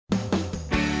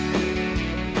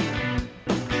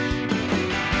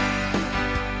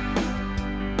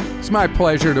It's my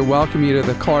pleasure to welcome you to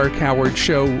the Clark Howard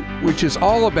Show, which is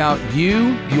all about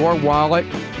you, your wallet,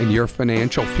 and your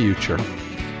financial future.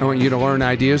 I want you to learn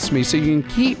ideas from me so you can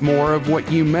keep more of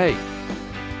what you make.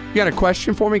 You got a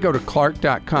question for me? Go to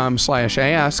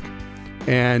clark.com/ask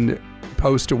and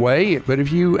post away. But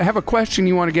if you have a question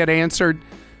you want to get answered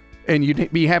and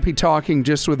you'd be happy talking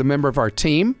just with a member of our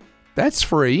team, that's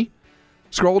free.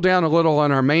 Scroll down a little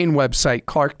on our main website,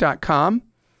 clark.com,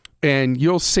 and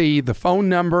you'll see the phone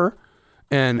number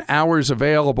and hours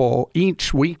available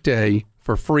each weekday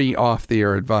for free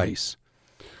off-the-air advice.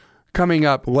 Coming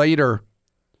up later,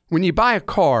 when you buy a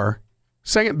car,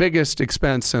 second biggest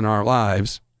expense in our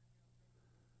lives,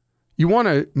 you want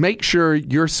to make sure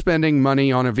you're spending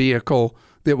money on a vehicle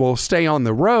that will stay on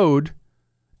the road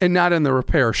and not in the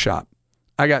repair shop.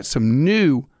 I got some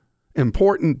new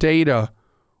important data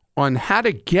on how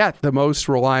to get the most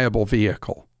reliable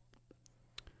vehicle.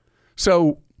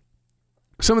 So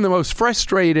some of the most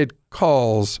frustrated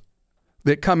calls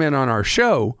that come in on our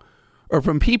show are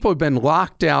from people who've been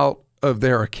locked out of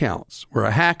their accounts, where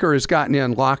a hacker has gotten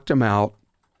in, locked them out,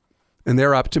 and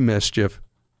they're up to mischief.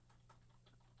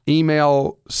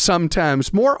 Email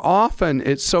sometimes, more often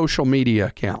it's social media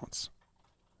accounts.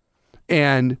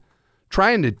 And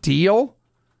trying to deal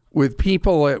with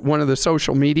people at one of the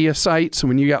social media sites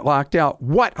when you got locked out,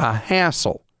 what a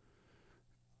hassle.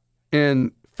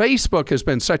 And Facebook has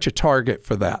been such a target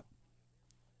for that.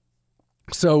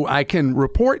 So I can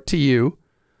report to you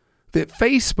that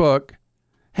Facebook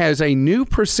has a new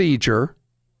procedure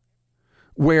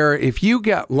where if you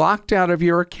get locked out of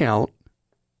your account,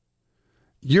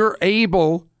 you're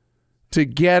able to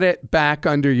get it back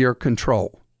under your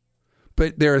control.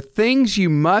 But there are things you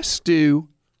must do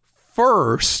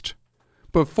first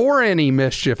before any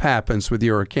mischief happens with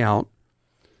your account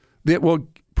that will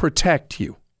protect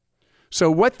you. So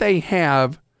what they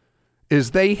have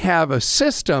is they have a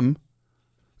system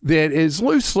that is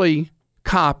loosely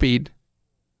copied,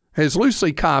 has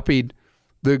loosely copied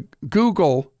the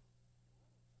Google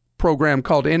program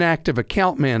called Inactive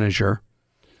Account Manager.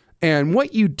 And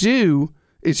what you do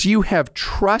is you have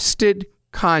trusted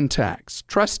contacts,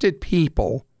 trusted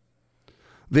people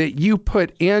that you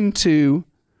put into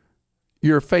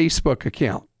your Facebook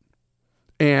account.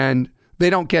 And they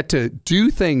don't get to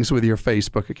do things with your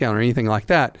Facebook account or anything like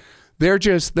that. They're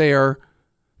just there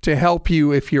to help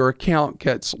you if your account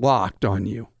gets locked on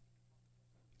you.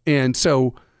 And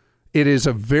so it is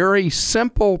a very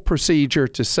simple procedure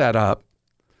to set up.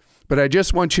 But I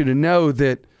just want you to know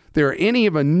that there are any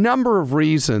of a number of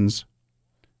reasons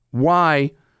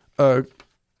why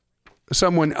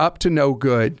someone up to no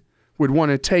good would want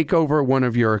to take over one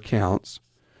of your accounts.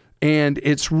 And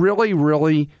it's really,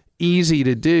 really easy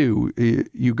to do.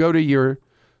 You go to your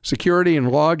security and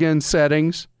login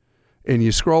settings and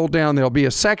you scroll down. There'll be a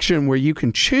section where you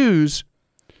can choose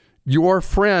your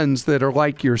friends that are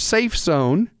like your safe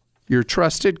zone, your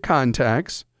trusted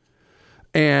contacts,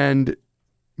 and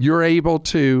you're able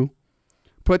to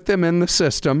put them in the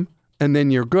system, and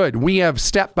then you're good. We have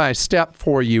step-by-step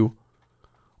for you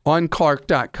on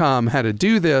clark.com how to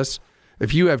do this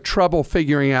if you have trouble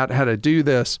figuring out how to do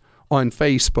this on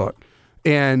Facebook.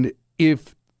 And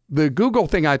if the Google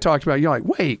thing I talked about, you're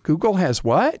like, wait, Google has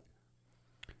what?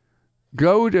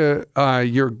 Go to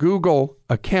your Google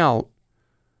account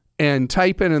and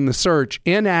type in the search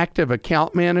Inactive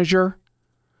Account Manager,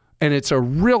 and it's a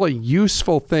really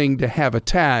useful thing to have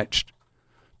attached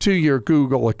to your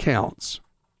Google accounts.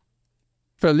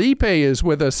 Felipe is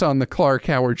with us on the Clark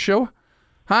Howard Show.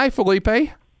 Hi,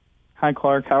 Felipe. Hi,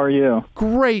 Clark. How are you?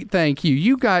 Great, thank you.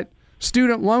 You got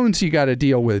student loans you got to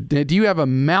deal with. Do you have a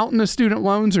mountain of student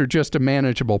loans or just a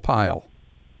manageable pile?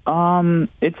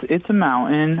 It's a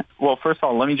mountain. Well, first of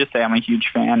all, let me just say I'm a huge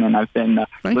fan, and I've been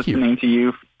listening to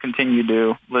you, continue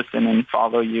to listen and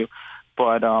follow you.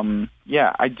 But,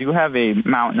 yeah, I do have a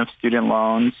mountain of student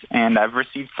loans, and I've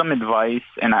received some advice,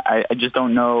 and I just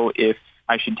don't know if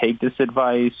I should take this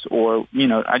advice or,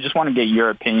 I just want to get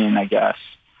your opinion, I guess.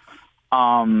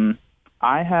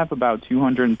 I have about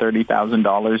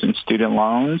 $230,000 in student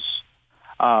loans.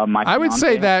 I would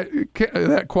say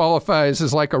that qualifies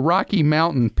as like a Rocky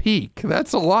Mountain peak.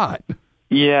 That's a lot.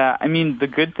 Yeah, I mean, the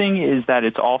good thing is that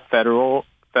it's all federal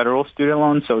student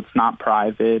loans, so it's not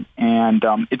private, and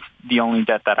it's the only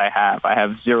debt that I have. I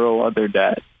have zero other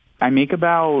debt. I make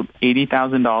about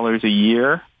 $80,000 a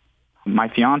year. My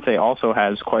fiance also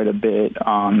has quite a bit.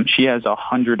 She has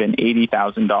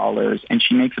 $180,000, and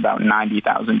she makes about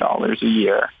 $90,000 a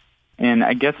year. And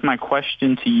I guess my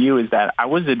question to you is that I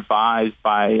was advised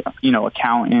by,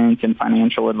 accountants and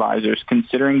financial advisors,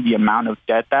 considering the amount of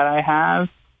debt that I have,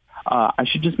 I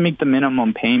should just make the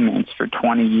minimum payments for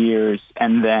 20 years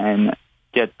and then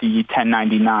get the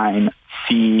 1099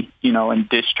 fee, and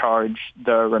discharge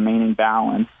the remaining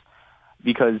balance,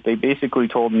 because they basically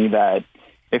told me that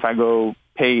if I go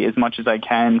pay as much as I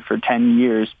can for 10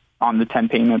 years on the 10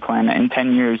 payment plan, in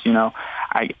 10 years,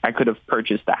 I could have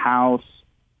purchased a house,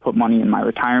 put money in my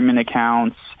retirement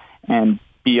accounts, and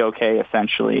be okay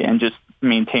essentially, and just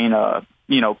maintain a,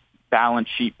 balance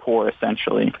sheet poor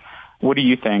essentially. What do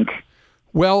you think?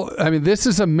 Well, I mean, this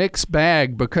is a mixed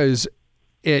bag because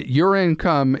your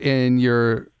income and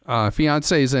your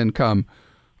fiance's income,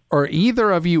 are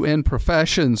either of you in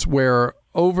professions where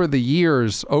over the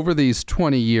years, over these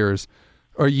 20 years,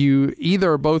 are you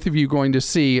either or both of you going to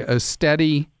see a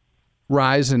steady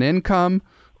rise in income,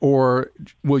 or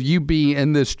will you be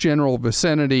in this general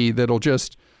vicinity that'll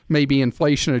just maybe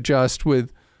inflation adjust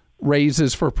with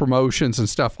raises for promotions and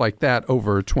stuff like that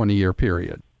over a 20-year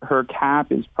period? Her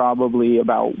cap is probably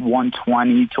about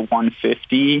 120 to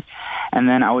 150, and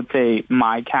then I would say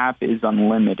my cap is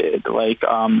unlimited. Like,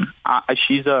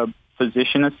 she's a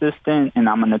physician assistant, and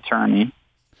I'm an attorney.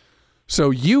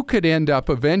 So you could end up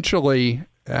eventually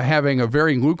having a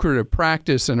very lucrative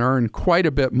practice and earn quite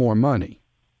a bit more money.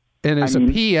 And as a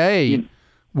PA,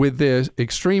 with the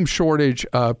extreme shortage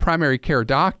of primary care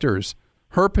doctors,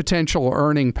 her potential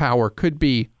earning power could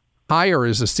be higher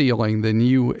as a ceiling than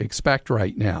you expect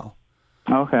right now.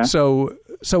 Okay. So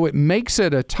it makes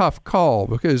it a tough call,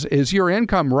 because as your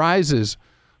income rises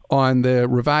on the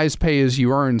revised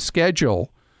pay-as-you-earn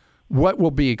schedule, what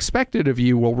will be expected of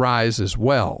you will rise as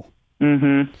well.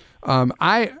 Mm-hmm.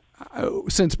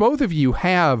 Since both of you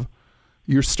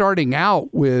you're starting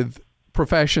out with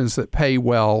professions that pay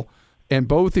well, and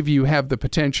both of you have the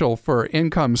potential for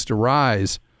incomes to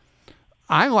rise,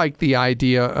 I like the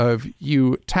idea of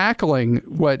you tackling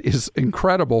what is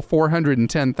incredible,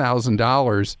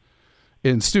 $410,000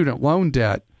 in student loan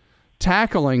debt,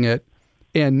 tackling it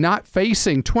and not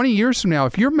facing 20 years from now,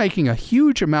 if you're making a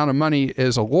huge amount of money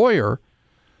as a lawyer,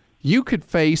 you could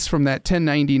face from that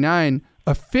 1099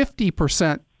 a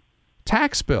 50%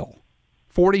 tax bill,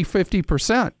 40,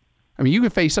 50%. I mean, you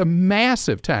could face a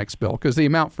massive tax bill because the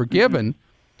amount forgiven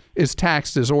is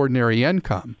taxed as ordinary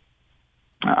income.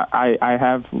 I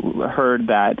have heard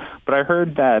that, but I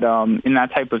heard that in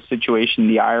that type of situation,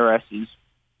 the IRS is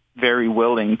very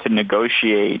willing to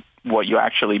negotiate what you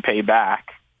actually pay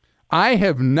back. I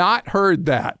have not heard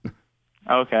that.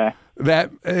 Okay.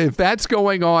 That if that's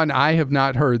going on, I have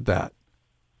not heard that.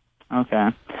 Okay.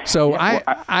 So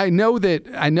I know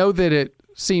that it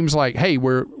seems like, hey,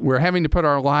 we're having to put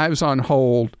our lives on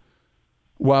hold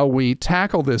while we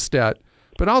tackle this debt.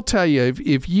 But I'll tell you,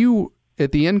 if you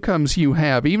at the incomes you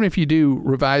have, even if you do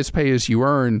revised pay as you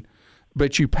earn,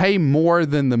 but you pay more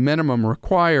than the minimum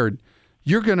required,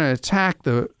 you're going to attack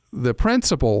the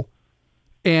principal,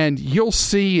 and you'll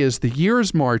see as the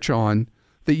years march on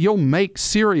that you'll make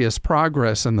serious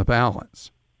progress in the balance.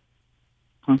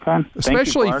 Okay.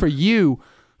 Especially for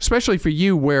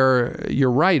you where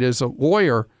you're right, as a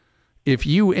lawyer, if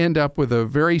you end up with a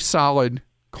very solid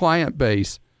client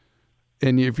base,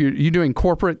 and if you're doing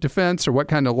corporate defense, or what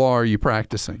kind of law are you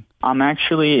practicing? I'm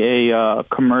actually a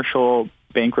commercial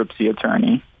bankruptcy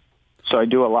attorney, so I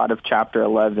do a lot of Chapter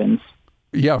 11s.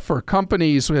 Yeah, for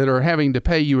companies that are having to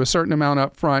pay you a certain amount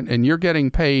up front, and you're getting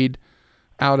paid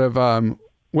out of,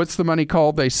 what's the money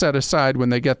called they set aside when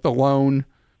they get the loan,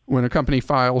 when a company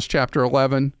files Chapter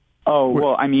 11? Oh,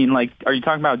 well, I mean, like, are you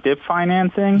talking about DIP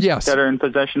financing? Yes. Debtor in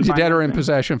possession financing? Debtor in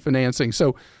possession financing.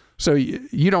 So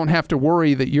you don't have to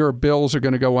worry that your bills are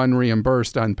going to go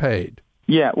unreimbursed, unpaid.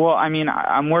 Yeah, well, I mean,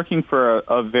 I'm working for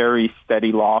a very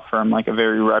steady law firm, like a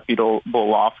very reputable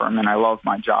law firm, and I love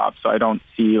my job, so I don't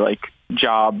see, like,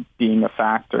 job being a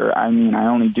factor. I mean, I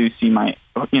only do see my,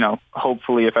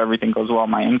 hopefully if everything goes well,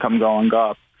 my income going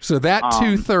up. So that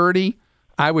 230,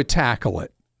 I would tackle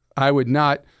it. I would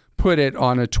not put it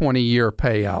on a 20-year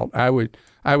payout.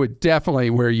 I would definitely,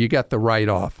 where you get the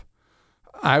write-off,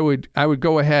 I would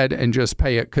go ahead and just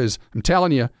pay it, because I'm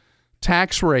telling you,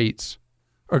 tax rates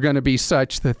are going to be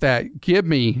such that give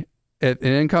me at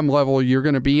an income level you're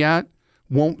going to be at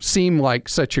won't seem like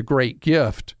such a great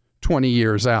gift 20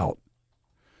 years out.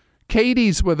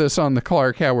 Katie's with us on the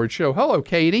Clark Howard Show. Hello,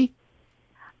 Katie.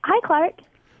 Hi, Clark.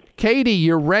 Katie,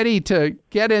 you're ready to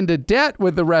get into debt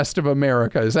with the rest of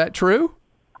America. Is that true?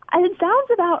 It sounds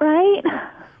about right.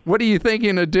 What are you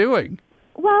thinking of doing?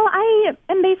 Well, I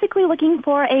am basically looking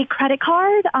for a credit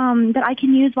card that I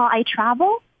can use while I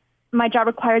travel. My job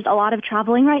requires a lot of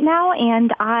traveling right now,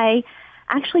 and I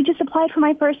actually just applied for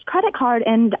my first credit card,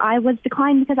 and I was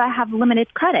declined because I have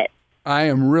limited credit. I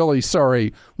am really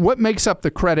sorry. What makes up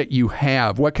the credit you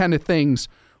have? What kind of things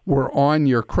were on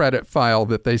your credit file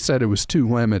that they said it was too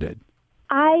limited?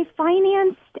 I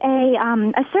financed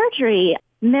a surgery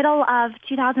middle of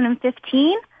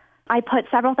 2015. I put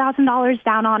several $1,000s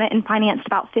down on it and financed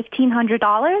about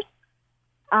 $1,500.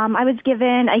 I was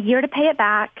given a year to pay it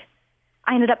back.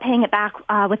 I ended up paying it back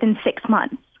within 6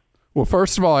 months. Well,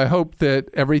 first of all, I hope that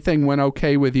everything went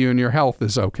okay with you and your health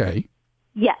is okay.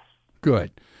 Yes.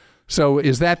 Good. So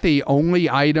is that the only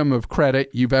item of credit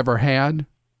you've ever had?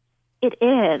 It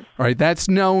is. All right. That's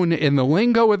known in the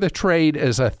lingo of the trade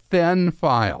as a thin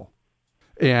file.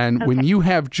 And when you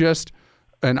have just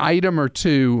an item or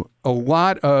two, a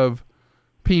lot of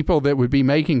people that would be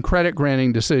making credit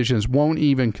granting decisions won't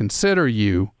even consider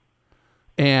you.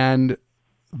 And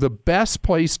the best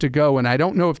place to go, and I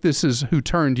don't know if this is who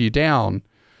turned you down,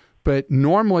 but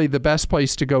normally the best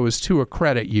place to go is to a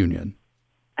credit union.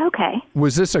 Okay.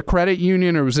 Was this a credit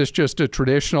union or was this just a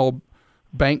traditional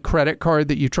bank credit card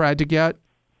that you tried to get?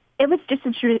 It was just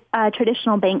a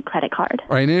traditional bank credit card.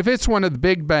 All right, and if it's one of the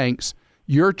big banks,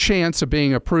 your chance of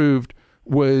being approved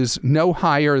was no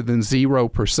higher than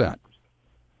 0%.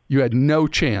 You had no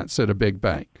chance at a big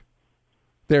bank.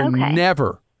 They're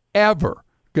never, ever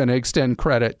going to extend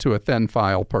credit to a thin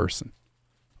file person.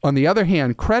 On the other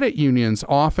hand, credit unions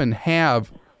often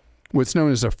have what's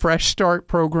known as a Fresh Start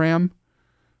program,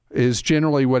 is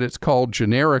generally what it's called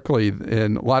generically,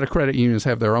 and a lot of credit unions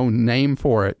have their own name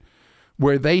for it,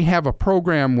 where they have a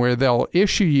program where they'll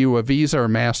issue you a Visa or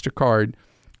MasterCard,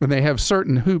 and they have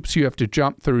certain hoops you have to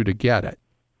jump through to get it.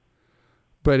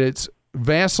 But it's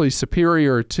vastly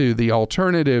superior to the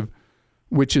alternative,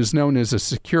 which is known as a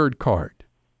secured card.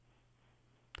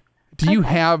 Do you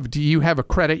have a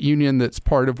credit union that's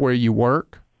part of where you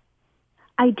work?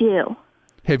 I do.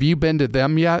 Have you been to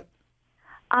them yet?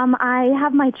 I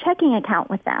have my checking account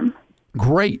with them.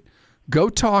 Great. Go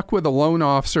talk with a loan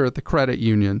officer at the credit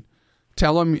union.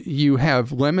 Tell them you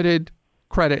have limited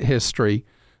credit history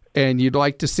and you'd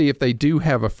like to see if they do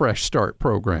have a Fresh Start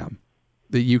program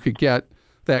that you could get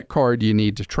that card you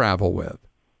need to travel with.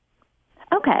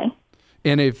 Okay.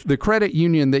 And if the credit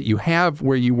union that you have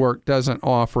where you work doesn't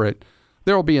offer it,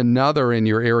 there will be another in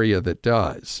your area that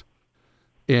does.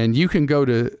 And you can go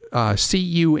to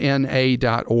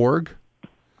cuna.org,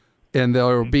 and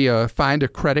there will be a Find a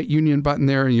Credit Union button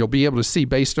there, and you'll be able to see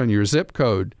based on your zip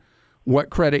code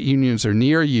what credit unions are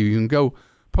near you. You can go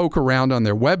poke around on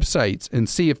their websites and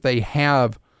see if they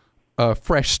have a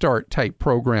Fresh Start type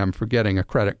program for getting a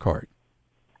credit card.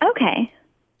 Okay.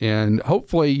 And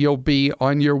hopefully you'll be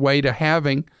on your way to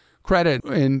having credit.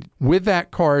 And with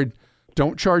that card,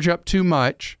 don't charge up too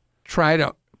much. Try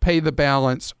to pay the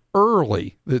balance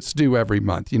early that's due every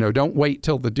month. Don't wait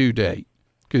till the due date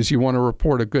because you want to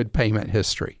report a good payment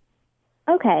history.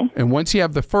 Okay. And once you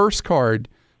have the first card,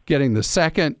 getting the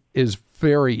second is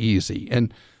very easy.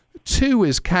 And 2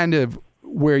 is kind of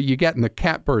where you get in the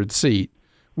catbird seat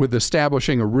with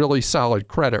establishing a really solid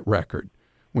credit record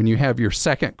when you have your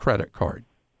second credit card.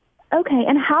 Okay,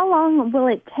 and how long will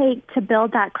it take to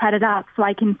build that credit up so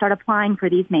I can start applying for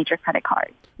these major credit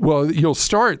cards? Well, you'll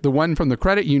start, the one from the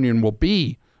credit union will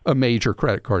be a major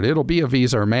credit card. It'll be a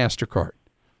Visa or MasterCard.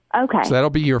 Okay. So that'll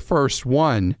be your first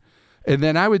one. And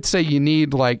then I would say you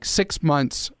need like 6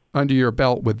 months under your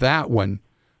belt with that one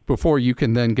before you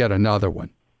can then get another one.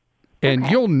 And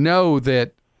you'll know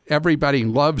that everybody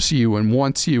loves you and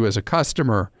wants you as a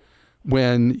customer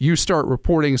when you start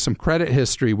reporting some credit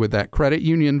history with that credit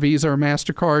union Visa or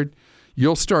MasterCard.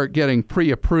 You'll start getting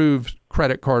pre-approved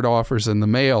credit card offers in the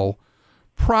mail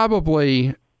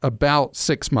probably about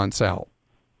 6 months out.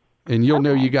 And you'll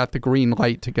know you got the green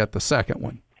light to get the second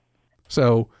one.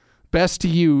 So best to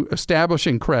you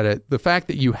establishing credit. The fact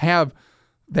that you have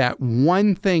that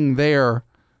one thing there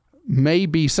may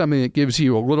be something that gives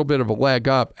you a little bit of a leg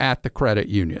up at the credit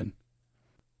union.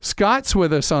 Scott's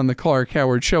with us on the Clark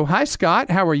Howard Show. Hi,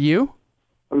 Scott. How are you?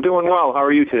 I'm doing well. How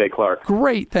are you today, Clark?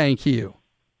 Great, thank you.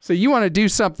 So you want to do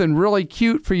something really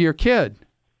cute for your kid?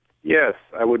 Yes,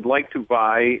 I would like to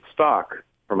buy stock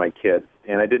for my kid,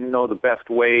 and I didn't know the best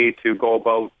way to go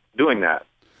about doing that.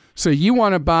 So you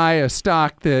want to buy a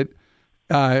stock that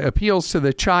appeals to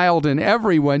the child and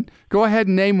everyone. Go ahead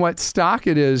and name what stock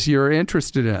it is you're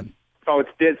interested in. Oh, it's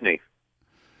Disney.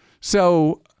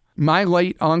 So my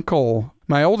late uncle,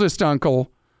 my oldest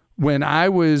uncle, when I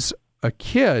was a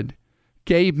kid,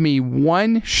 gave me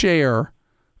 1 share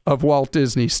of Walt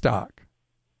Disney stock.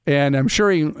 And I'm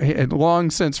sure he had long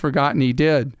since forgotten he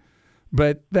did.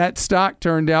 But that stock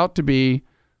turned out to be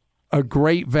a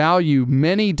great value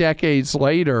many decades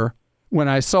later when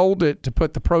I sold it to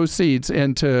put the proceeds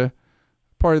into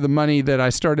part of the money that I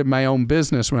started my own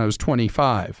business when I was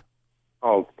 25.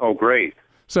 Oh, great.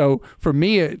 So for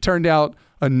me, it turned out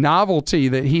a novelty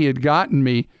that he had gotten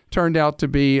me turned out to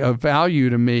be of value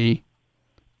to me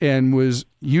and was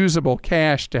usable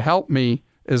cash to help me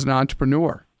as an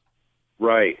entrepreneur.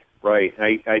 Right.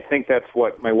 I think that's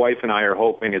what my wife and I are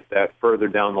hoping, is that further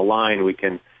down the line we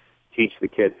can teach the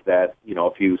kids that,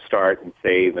 if you start and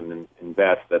save and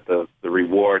invest, that the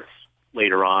rewards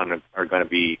later on are going to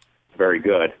be very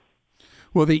good.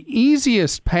 Well, the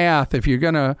easiest path, if you're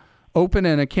going to open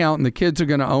an account and the kids are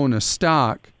going to own a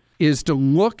stock, is to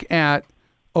look at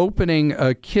opening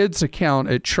a kid's account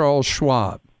at Charles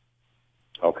Schwab.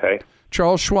 Okay.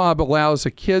 Charles Schwab allows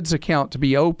a kid's account to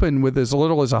be open with as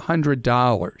little as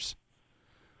 $100,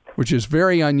 which is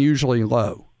very unusually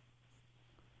low.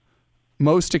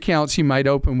 Most accounts you might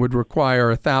open would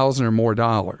require $1,000 or more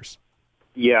dollars.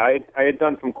 Yeah, I had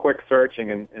done some quick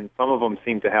searching, and some of them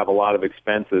seem to have a lot of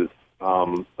expenses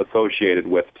associated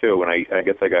with, too, and I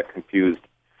guess I got confused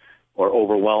or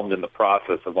overwhelmed in the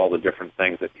process of all the different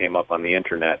things that came up on the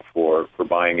Internet for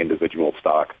buying individual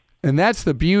stock. And that's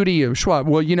the beauty of Schwab.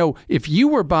 Well, if you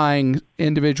were buying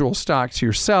individual stocks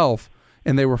yourself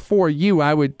and they were for you,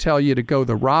 I would tell you to go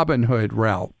the Robinhood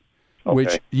route,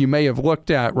 which you may have looked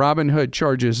at. Robinhood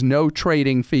charges no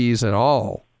trading fees at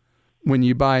all when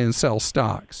you buy and sell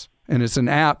stocks. And it's an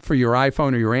app for your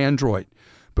iPhone or your Android.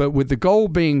 But with the goal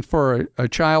being for a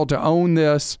child to own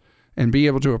this and be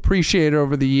able to appreciate it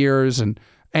over the years and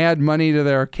add money to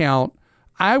their account,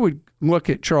 I would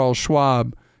look at Charles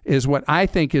Schwab is what I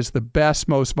think is the best,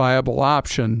 most viable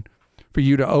option for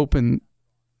you to open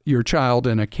your child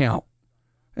an account.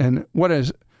 And what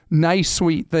a nice,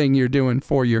 sweet thing you're doing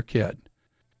for your kid.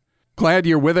 Glad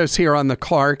you're with us here on the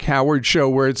Clark Howard Show,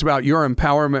 where it's about your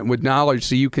empowerment with knowledge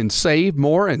so you can save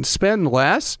more and spend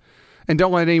less. And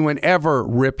don't let anyone ever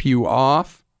rip you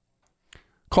off.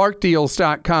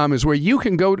 ClarkDeals.com is where you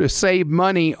can go to save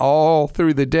money all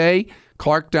through the day.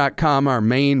 Clark.com, our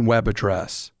main web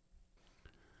address.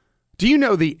 Do you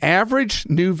know the average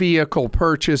new vehicle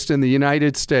purchased in the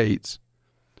United States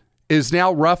is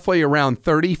now roughly around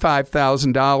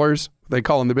 $35,000? They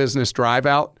call in the business drive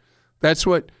out. That's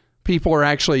what people are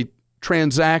actually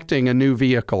transacting a new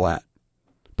vehicle at.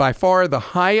 By far the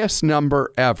highest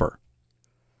number ever.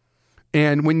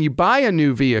 And when you buy a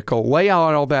new vehicle, lay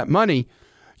out all that money,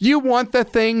 you want the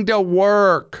thing to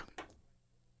work.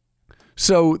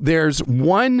 So there's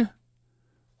one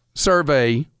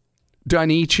survey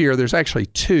done each year. There's actually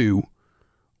two.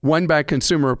 One by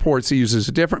Consumer Reports that uses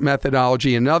a different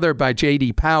methodology, another by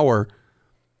J.D. Power,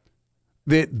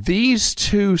 that these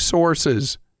two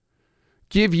sources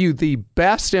give you the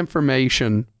best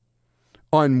information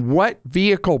on what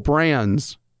vehicle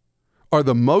brands are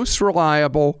the most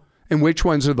reliable and which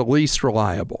ones are the least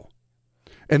reliable.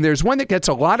 And there's one that gets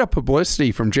a lot of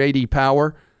publicity from J.D.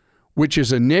 Power, which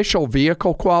is initial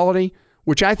vehicle quality,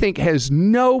 which I think has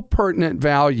no pertinent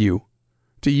value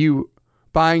to you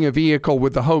buying a vehicle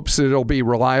with the hopes that it'll be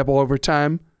reliable over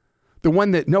time. The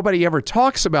one that nobody ever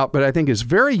talks about, but I think is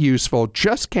very useful,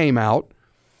 just came out.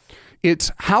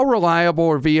 It's how reliable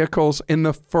are vehicles in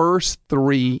the first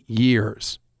 3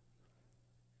 years.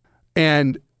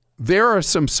 And there are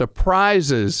some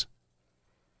surprises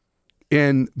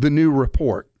in the new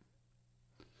report.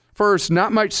 First,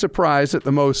 not much surprise that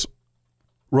the most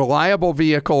reliable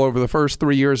vehicle over the first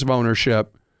 3 years of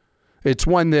ownership, it's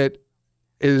one that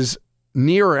is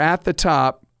near or at the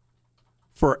top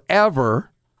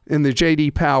forever in the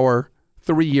J.D. Power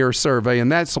 3-year survey,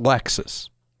 and that's Lexus.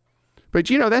 But,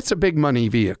 that's a big money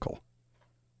vehicle.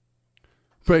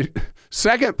 But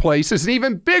second place is an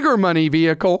even bigger money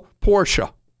vehicle,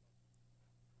 Porsche.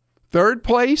 Third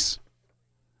place,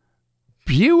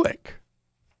 Buick.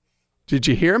 Did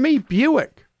you hear me?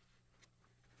 Buick.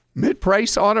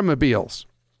 Mid-price automobiles.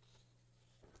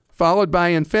 Followed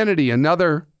by Infiniti,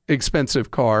 another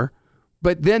expensive car.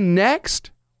 But then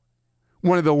next,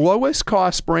 one of the lowest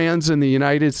cost brands in the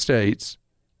United States,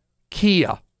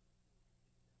 Kia.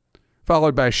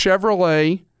 Followed by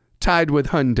Chevrolet, tied with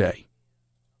Hyundai.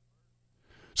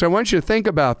 So I want you to think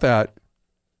about that.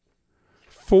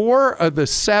 4 of the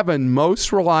 7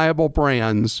 most reliable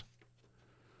brands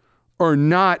are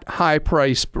not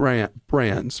high-priced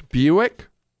brands. Buick,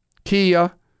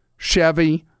 Kia,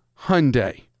 Chevy,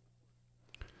 Hyundai.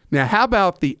 Now, how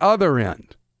about the other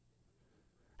end?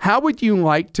 How would you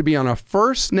like to be on a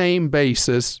first-name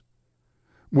basis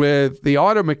with the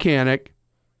auto mechanic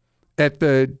at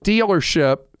the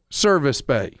dealership service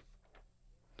bay?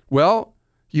 Well,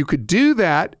 you could do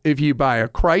that if you buy a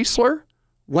Chrysler,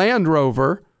 Land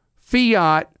Rover,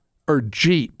 Fiat, or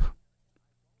Jeep.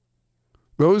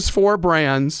 Those 4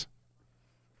 brands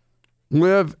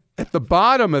live at the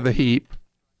bottom of the heap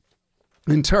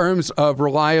in terms of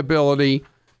reliability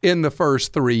in the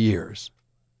first 3 years.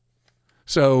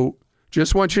 So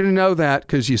just want you to know that,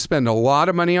 because you spend a lot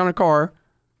of money on a car,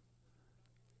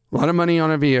 a lot of money on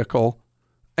a vehicle,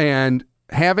 and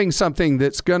having something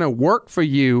that's going to work for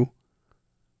you,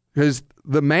 because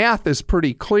the math is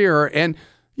pretty clear. And,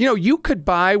 you could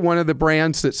buy one of the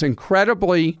brands that's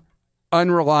incredibly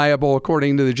unreliable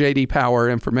according to the J.D. Power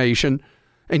information,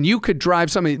 and you could drive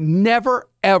something that never,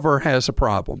 ever has a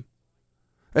problem.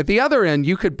 At the other end,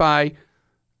 you could buy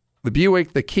the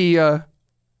Buick, the Kia,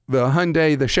 the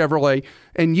Hyundai, the Chevrolet,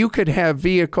 and you could have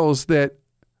vehicles that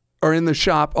are in the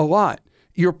shop a lot.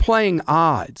 You're playing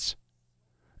odds.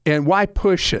 And why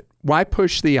push it? Why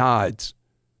push the odds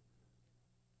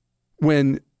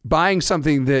when buying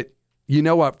something that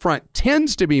up front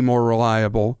tends to be more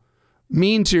reliable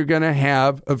means you're going to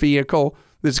have a vehicle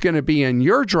that's going to be in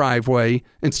your driveway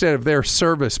instead of their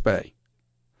service bay?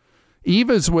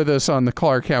 Eva's with us on the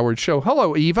Clark Howard Show.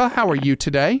 Hello, Eva. How are you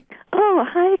today? Oh,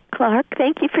 hi, Clark.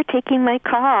 Thank you for taking my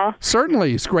call.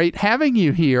 Certainly. It's great having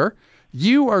you here.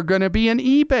 You are going to be an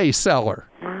eBay seller.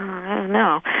 I don't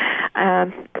know. I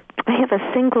have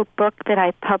a single book that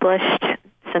I published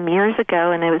some years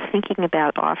ago, and I was thinking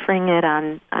about offering it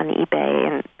on eBay,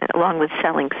 and along with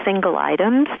selling single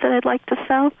items that I'd like to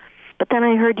sell. But then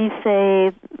I heard you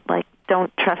say,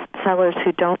 don't trust sellers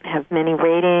who don't have many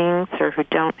ratings or who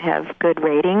don't have good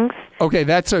ratings. Okay,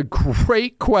 that's a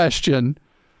great question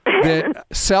that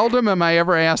seldom am I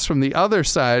ever asked from the other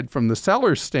side, from the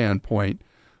seller's standpoint.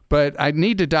 But I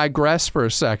need to digress for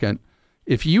a second.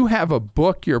 If you have a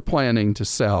book you're planning to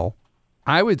sell,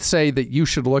 I would say that you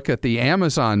should look at the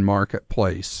Amazon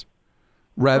marketplace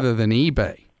rather than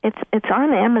eBay. It's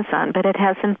on Amazon, but it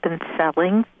hasn't been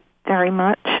selling very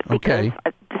much. Okay.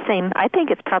 I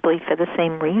think it's probably for the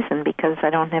same reason, because I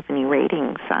don't have any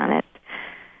ratings on it.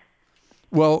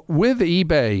 Well, with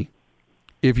eBay,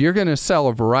 if you're going to sell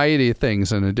a variety of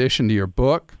things in addition to your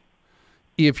book,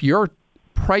 if your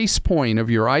price point of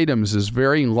your items is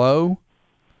very low,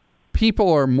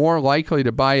 people are more likely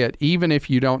to buy it even if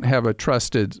you don't have a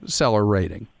trusted seller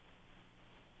rating.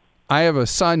 I have a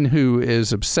son who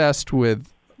is obsessed with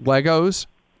Legos,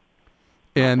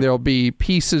 and there'll be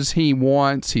pieces he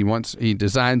wants. He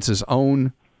designs his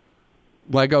own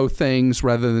Lego things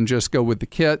rather than just go with the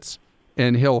kits,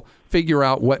 and he'll figure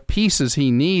out what pieces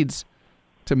he needs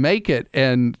to make it.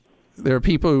 And there are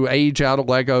people who age out of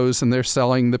Legos, and they're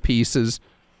selling the pieces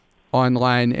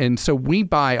online. And so we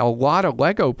buy a lot of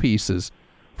Lego pieces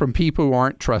from people who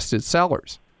aren't trusted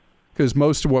sellers, because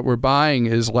most of what we're buying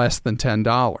is less than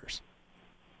 $10.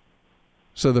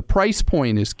 So the price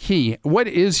point is key. What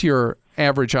is your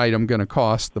average item going to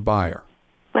cost the buyer?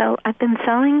 Well, I've been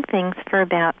selling things for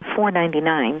about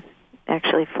 $4.99,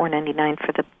 actually $4.99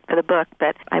 for the book,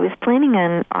 but I was planning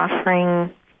on offering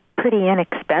pretty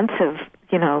inexpensive,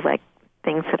 like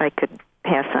things that I could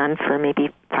pass on for maybe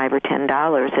 $5 or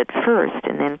 $10 at first,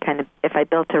 and then kind of, if I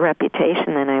built a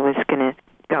reputation, then I was going to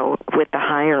go with the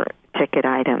higher ticket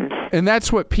items. And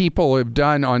that's what people have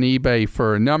done on eBay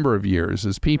for a number of years,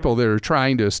 is people that are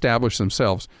trying to establish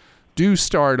themselves do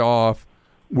start off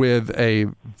with a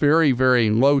very, very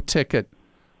low ticket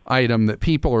item that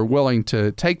people are willing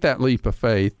to take that leap of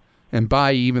faith and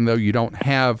buy, even though you don't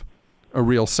have a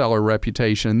real seller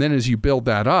reputation. And then as you build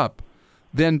that up,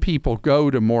 then people go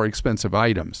to more expensive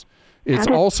items. It's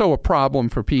also a problem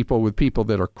for people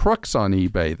that are crooks on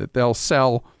eBay, that they'll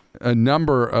sell a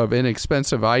number of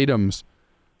inexpensive items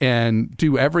and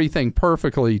do everything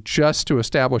perfectly just to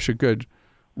establish a good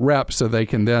rep so they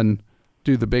can then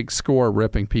do the big score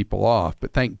ripping people off.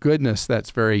 But thank goodness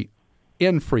that's very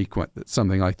infrequent that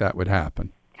something like that would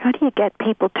happen. How do you get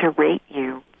people to rate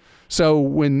you? So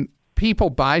when people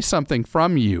buy something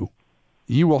from you,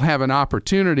 you will have an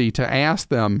opportunity to ask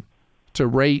them to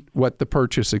rate what the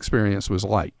purchase experience was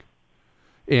like.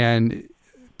 And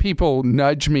people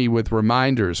nudge me with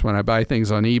reminders when I buy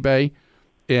things on eBay,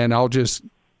 and I'll just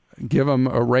give them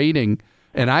a rating.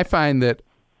 And I find that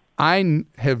I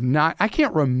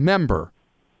can't remember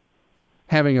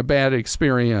having a bad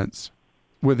experience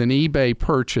with an eBay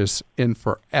purchase in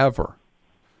forever.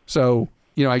 So,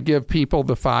 I give people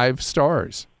the 5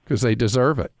 stars because they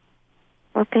deserve it.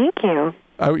 Well, thank you.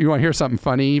 You want to hear something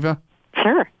funny, Eva?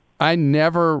 Sure. I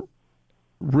never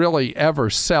really ever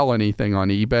sell anything on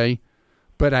eBay,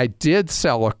 but I did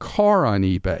sell a car on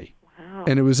eBay. Wow.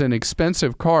 And it was an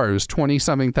expensive car. It was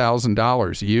 $20-something thousand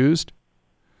used.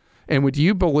 And would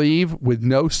you believe, with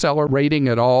no seller rating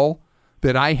at all,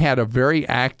 that I had a very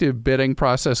active bidding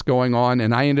process going on,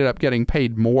 and I ended up getting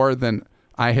paid more than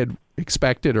I had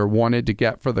expected or wanted to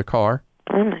get for the car?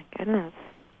 Oh, my goodness.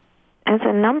 As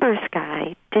a numbers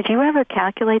guy, did you ever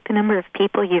calculate the number of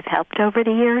people you've helped over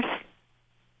the years?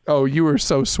 Oh, you were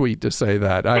so sweet to say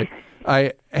that.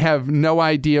 I have no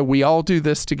idea. We all do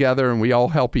this together, and we all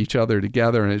help each other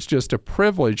together, and it's just a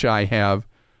privilege I have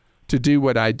to do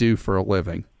what I do for a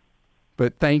living.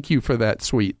 But thank you for that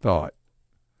sweet thought.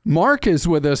 Mark is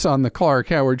with us on the Clark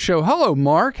Howard Show. Hello,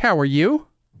 Mark. How are you?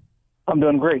 I'm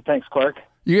doing great. Thanks, Clark.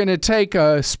 You're going to take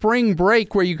a spring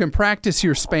break where you can practice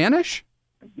your Spanish?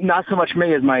 Not so much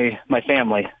me as my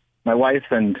family. My wife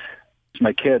and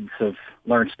my kids have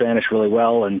learned Spanish really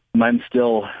well, and mine's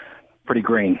still pretty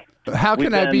green. How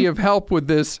can I be of help with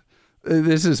this?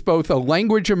 This is both a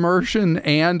language immersion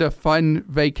and a fun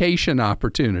vacation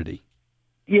opportunity.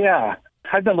 Yeah.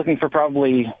 I've been looking for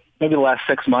probably maybe the last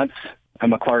 6 months.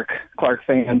 I'm a Clark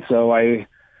fan, so I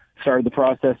started the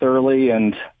process early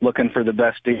and looking for the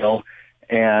best deal.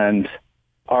 And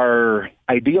our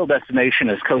ideal destination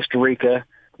is Costa Rica,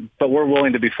 but we're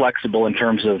willing to be flexible in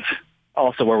terms of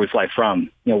also where we fly from.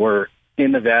 You know, we're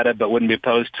in Nevada, but wouldn't be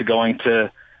opposed to going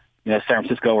to, you know, San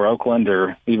Francisco or Oakland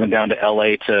or even down to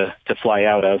LA to fly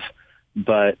out of.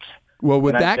 But well,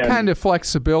 with that kind of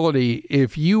flexibility,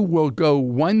 if you will go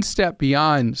one step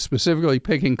beyond specifically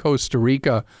picking Costa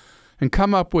Rica and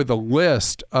come up with a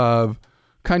list of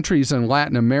countries in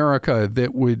Latin America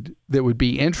that would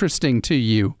be interesting to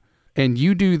you, and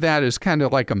you do that as kind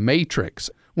of like a matrix.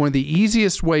 One of the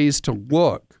easiest ways to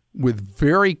look with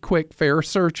very quick fare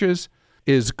searches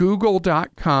is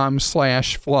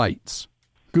google.com/flights.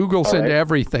 Google's into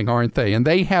everything, aren't they? And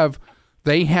they have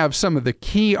some of the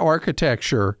key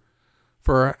architecture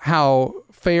for how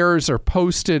fares are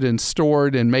posted and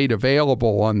stored and made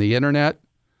available on the internet,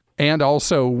 and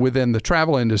also within the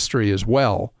travel industry as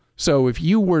well. So if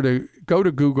you were to go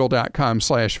to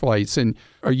google.com/flights, and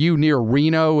are you near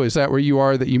Reno? Is that where you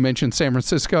are that you mentioned San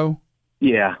Francisco?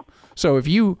 Yeah. So if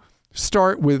you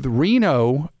start with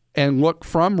Reno and look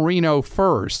from Reno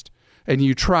first, and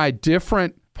you try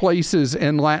different places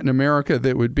in Latin America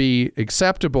that would be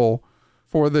acceptable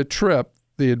for the trip,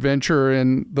 the adventure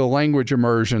and the language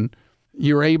immersion,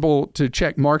 you're able to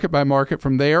check market by market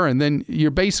from there, and then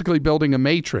you're basically building a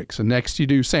matrix. And next you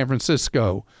do San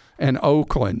Francisco and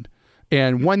Oakland.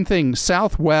 And one thing,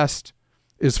 Southwest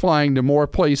is flying to more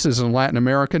places in Latin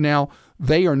America now.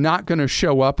 They are not going to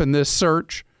show up in this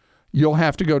search. You'll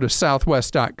have to go to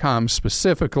southwest.com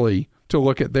specifically to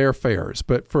look at their fares.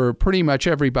 But for pretty much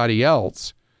everybody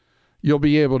else, you'll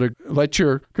be able to let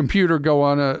your computer go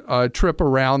on a trip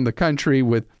around the country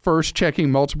with first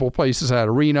checking multiple places out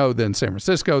of Reno, then San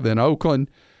Francisco, then Oakland,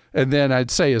 and then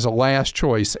I'd say as a last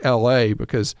choice, LA,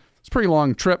 because it's a pretty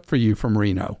long trip for you from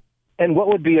Reno. And what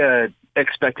would be a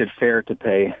expected fare to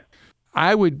pay?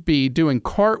 I would be doing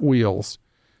cartwheels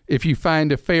if you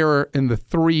find a fare in the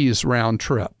 3s round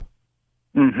trip.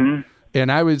 Mm-hmm.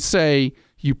 And I would say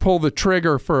you pull the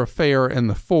trigger for a fare in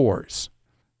the 4s.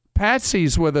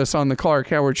 Patsy's with us on the Clark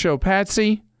Howard Show.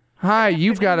 Patsy, hi.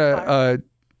 You've got a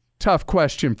tough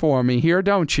question for me here,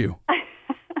 don't you?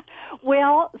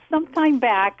 Well, sometime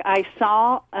back I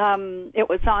saw it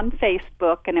was on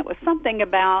Facebook, and it was something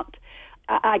about,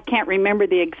 I can't remember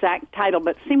the exact title,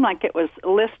 but it seemed like it was a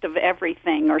list of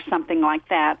everything or something like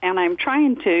that. And I'm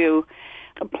trying to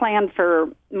plan for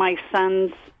my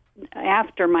sons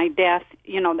after my death,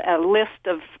 you know, a list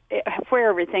of where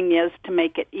everything is to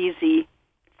make it easy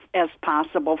as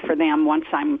possible for them once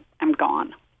I'm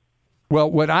gone.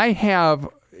 Well, what I have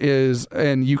is,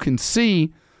 and you can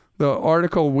see the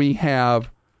article we have,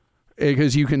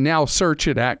 because you can now search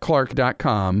it at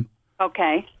clark.com.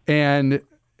 Okay. And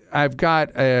I've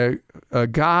got a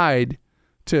guide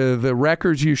to the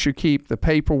records you should keep, the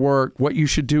paperwork, what you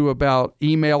should do about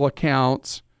email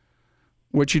accounts,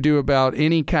 what you do about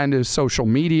any kind of social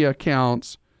media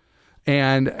accounts.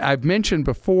 And I've mentioned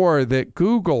before that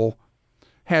Google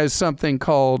has something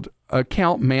called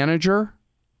Account Manager.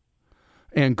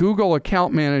 And Google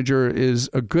Account Manager is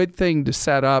a good thing to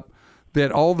set up,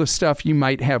 that all the stuff you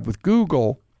might have with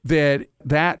Google, that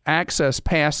access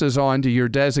passes on to your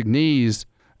designees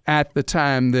at the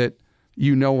time that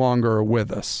you no longer are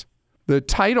with us. The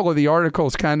title of the article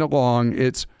is kind of long.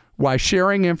 It's Why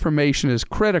Sharing Information is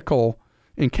Critical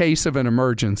in Case of an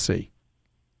Emergency.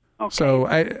 Okay. So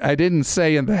I didn't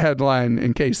say in the headline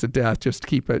in case of death, just to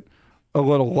keep it a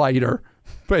little lighter.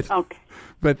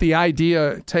 But the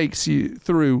idea takes you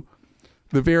through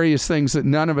the various things that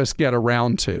none of us get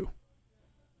around to.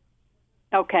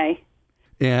 Okay.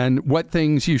 And what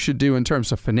things you should do in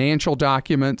terms of financial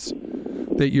documents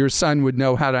that your son would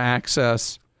know how to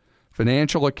access,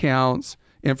 financial accounts,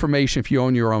 information if you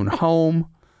own your own home,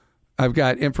 I've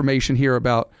got information here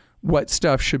about what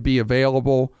stuff should be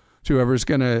available to whoever's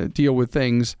going to deal with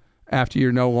things after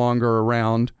you're no longer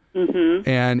around. Mm-hmm.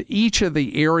 And each of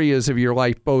the areas of your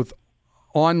life, both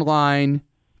online,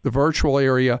 the virtual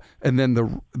area, and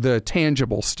then the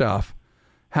tangible stuff,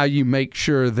 how you make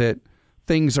sure that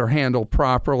things are handled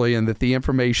properly and that the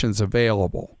information's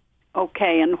available.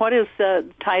 Okay, and what is the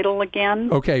title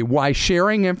again? Okay, why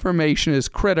sharing information is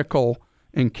critical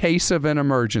in case of an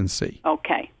emergency.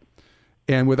 Okay.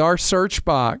 And with our search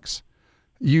box,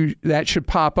 that should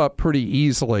pop up pretty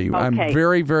easily. Okay. I'm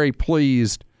very, very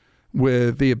pleased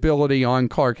with the ability on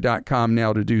Clark.com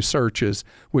now to do searches,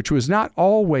 which was not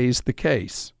always the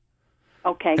case.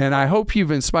 Okay. And I hope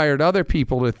you've inspired other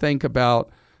people to think about,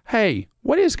 hey,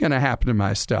 what is going to happen to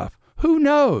my stuff? Who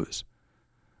knows?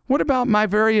 What about my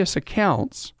various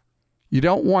accounts? You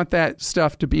don't want that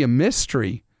stuff to be a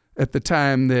mystery at the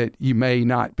time that you may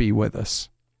not be with us.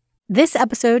 This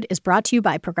episode is brought to you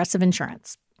by Progressive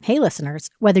Insurance. Hey, listeners,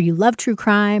 whether you love true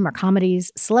crime or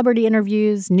comedies, celebrity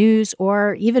interviews, news,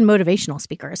 or even motivational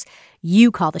speakers,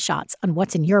 you call the shots on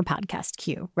what's in your podcast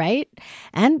queue, right?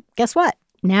 And guess what?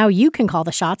 Now you can call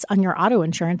the shots on your auto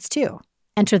insurance, too.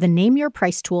 Enter the Name Your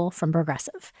Price tool from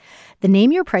Progressive. The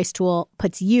Name Your Price tool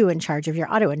puts you in charge of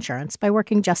your auto insurance by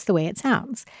working just the way it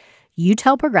sounds. You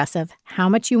tell Progressive how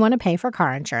much you want to pay for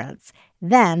car insurance.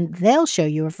 Then they'll show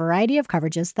you a variety of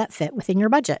coverages that fit within your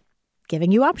budget,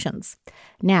 giving you options.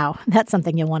 Now, that's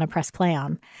something you'll want to press play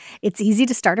on. It's easy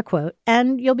to start a quote,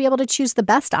 and you'll be able to choose the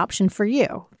best option for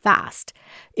you fast.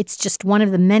 It's just one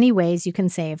of the many ways you can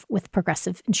save with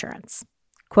Progressive Insurance.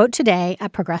 Quote today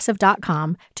at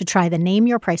Progressive.com to try the Name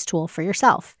Your Price tool for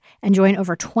yourself and join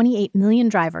over 28 million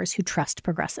drivers who trust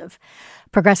Progressive.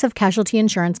 Progressive Casualty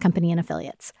Insurance Company and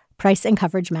Affiliates. Price and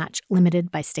coverage match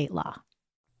limited by state law.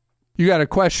 You got a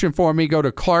question for me? Go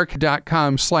to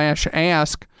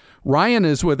Clark.com/ask. Ryan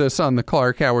is with us on the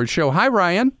Clark Howard Show. Hi,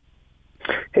 Ryan.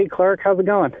 Hey, Clark. How's it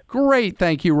going? Great.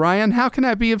 Thank you, Ryan. How can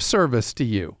I be of service to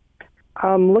you?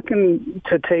 I'm looking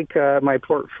to take my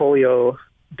portfolio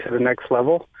to the next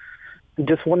level. I'm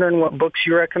just wondering what books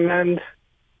you recommend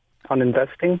on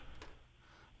investing.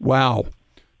 Wow.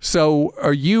 So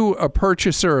are you a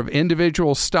purchaser of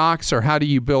individual stocks, or how do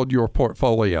you build your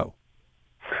portfolio?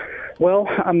 Well,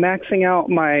 I'm maxing out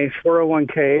my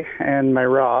 401k and my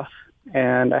Roth,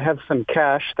 and I have some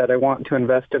cash that I want to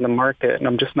invest in the market, and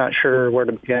I'm just not sure where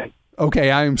to begin. Okay,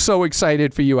 I am so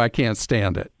excited for you. I can't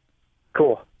stand it.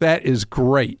 Cool. That is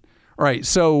great. All right,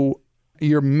 so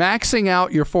you're maxing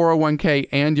out your 401k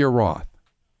and your Roth.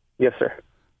 Yes, sir.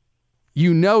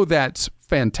 You know that's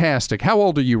fantastic. How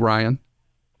old are you, Ryan?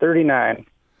 39.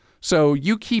 So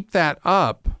you keep that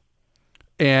up,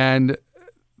 and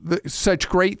such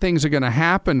great things are going to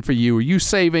happen for you. Are you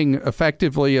saving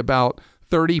effectively about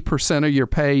 30% of your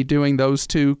pay doing those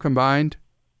two combined?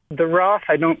 The Roth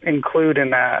I don't include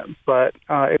in that, but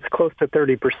it's close to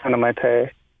 30% of my pay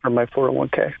for my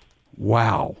 401k.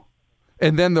 Wow.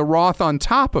 And then the Roth on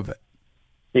top of it.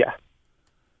 Yeah.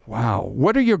 Wow.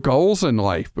 What are your goals in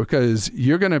life? Because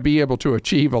you're going to be able to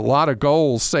achieve a lot of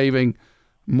goals saving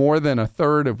more than a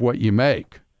third of what you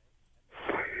make.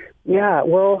 Yeah,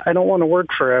 well, I don't want to work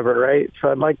forever, right? So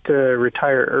I'd like to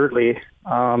retire early.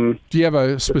 Do you have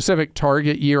a specific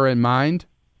target year in mind?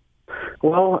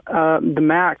 Well, the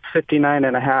max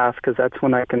 59.5, because that's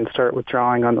when I can start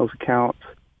withdrawing on those accounts.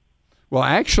 Well,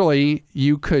 actually,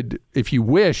 you could, if you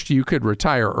wished, you could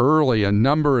retire early. A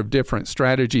number of different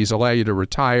strategies allow you to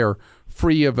retire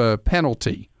free of a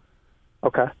penalty.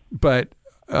 Okay. But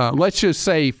let's just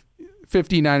say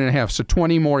 59.5, so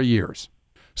 20 more years.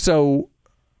 So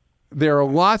there are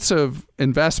lots of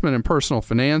investment and personal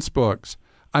finance books.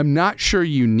 I'm not sure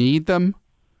you need them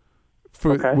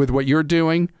with what you're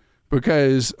doing,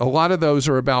 because a lot of those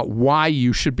are about why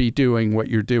you should be doing what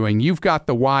you're doing. You've got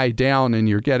the why down and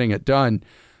you're getting it done.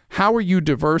 How are you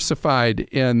diversified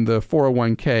in the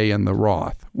 401k and the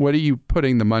Roth? What are you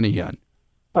putting the money in?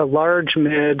 A large,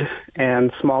 mid,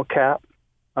 and small cap.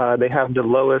 They have the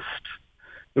lowest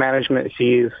management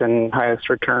fees and highest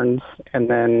returns, and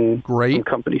then some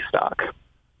company stock.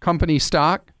 Company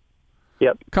stock?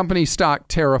 Yep. Company stock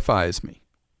terrifies me.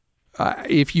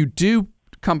 If you do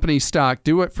company stock,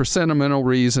 do it for sentimental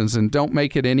reasons and don't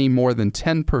make it any more than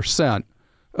 10%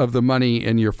 of the money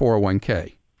in your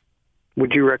 401k.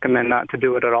 Would you recommend not to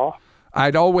do it at all?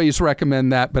 I'd always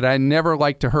recommend that, but I never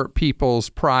like to hurt people's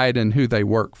pride in who they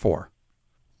work for.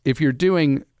 If you're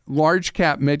doing large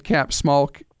cap, mid cap,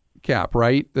 small cap,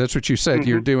 right? That's what you said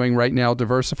you're doing right now,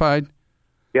 diversified?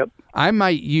 Yep. I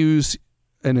might use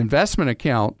an investment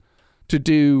account to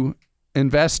do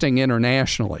investing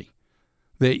internationally.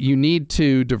 that you need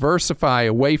to diversify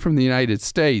away from the United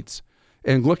States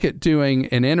and look at doing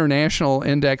an international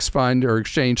index fund or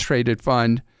exchange-traded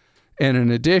fund, and in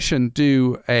addition,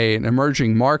 do an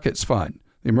emerging markets fund.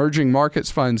 The emerging markets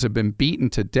funds have been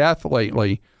beaten to death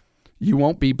lately. You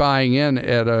won't be buying in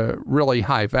at a really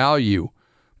high value,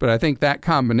 but I think that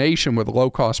combination with a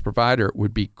low-cost provider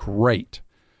would be great.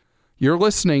 You're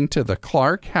listening to The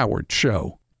Clark Howard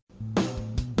Show.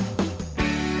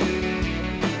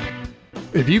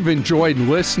 If you've enjoyed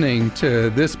listening to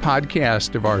this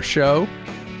podcast of our show,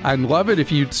 I'd love it if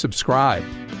you'd subscribe.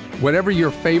 Whatever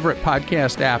your favorite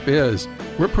podcast app is,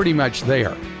 we're pretty much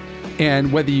there.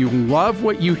 And whether you love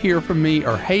what you hear from me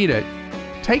or hate it,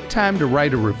 take time to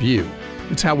write a review.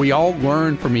 It's how we all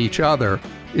learn from each other,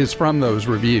 is from those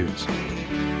reviews.